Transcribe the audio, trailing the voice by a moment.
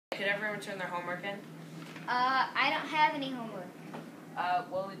could everyone turn their homework in? I don't have any homework.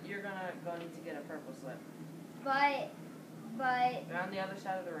 Well, you're gonna need to get a purple slip. But, They're on the other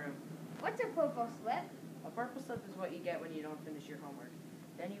side of the room. what's a purple slip? A purple slip is what you get when you don't finish your homework.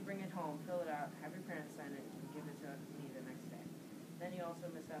 Then you bring it home, fill it out, have your parents sign it, and give it to me the next day. Then you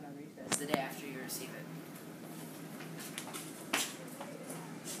also miss out on recess the day after you receive it.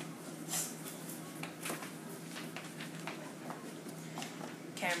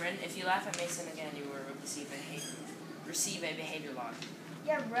 Cameron, if you laugh at Mason again, you will receive a behavior log.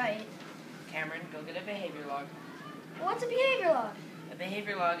 Yeah, right. Cameron, go get a behavior log. What's a behavior log? A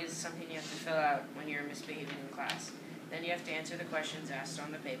behavior log is something you have to fill out when you're misbehaving in class. Then you have to answer the questions asked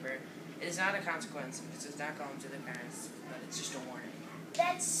on the paper. It is not a consequence. It does not go home to the parents, but it's just a warning.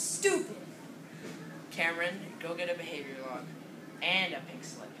 That's stupid. Cameron, go get a behavior log. And a pink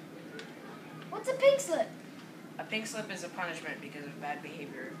slip. What's a pink slip? A pink slip is a punishment because of bad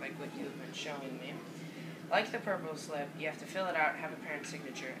behavior, like what you've been showing me. Like the purple slip, you have to fill it out, have a parent's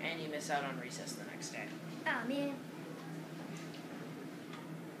signature, and you miss out on recess the next day. Aw, man.